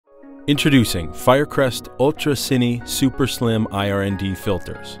Introducing Firecrest Ultra Cine Superslim IRND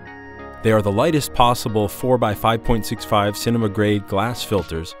filters. They are the lightest possible 4x5.65 cinema-grade glass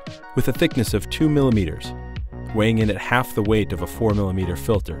filters with a thickness of 2 mm, weighing in at half the weight of a 4 mm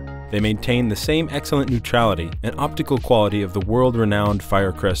filter. They maintain the same excellent neutrality and optical quality of the world-renowned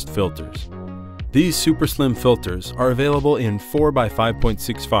Firecrest filters. These super slim filters are available in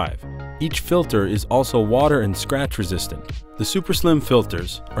 4x5.65. Each filter is also water and scratch resistant. The super slim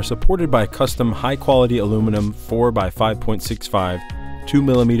filters are supported by a custom high-quality aluminum 4x5.65 2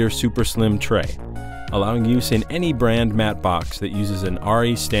 mm super slim tray, allowing use in any brand matte box that uses an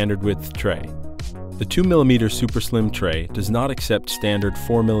RE standard width tray. The 2 mm super slim tray does not accept standard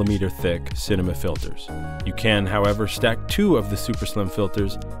 4 mm thick cinema filters. You can, however, stack two of the super slim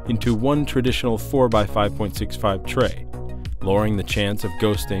filters into one traditional 4x5.65 tray, lowering the chance of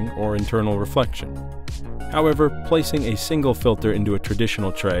ghosting or internal reflection. However, placing a single filter into a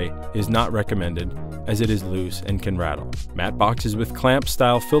traditional tray is not recommended as it is loose and can rattle. Matte boxes with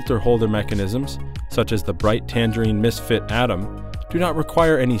clamp-style filter holder mechanisms, such as the Bright Tangerine Misfit Atom, do not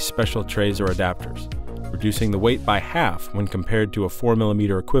require any special trays or adapters, reducing the weight by half when compared to a 4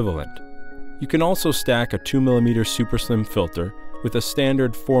 mm equivalent. You can also stack a 2 mm super slim filter with a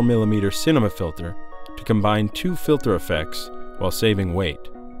standard 4 mm cinema filter to combine two filter effects while saving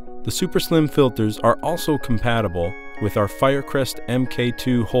weight. The super slim filters are also compatible with our Firecrest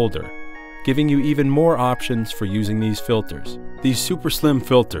MK2 holder, giving you even more options for using these filters. These super slim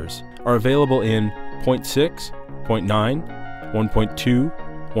filters are available in 0.6, 0.9,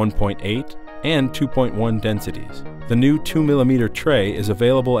 1.2, 1.8, and 2.1 densities. The new 2 mm tray is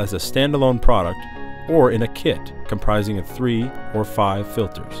available as a standalone product or in a kit comprising of 3 or 5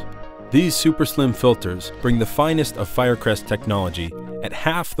 filters. These super slim filters bring the finest of Firecrest technology at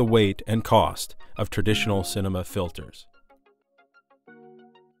half the weight and cost of traditional cinema filters.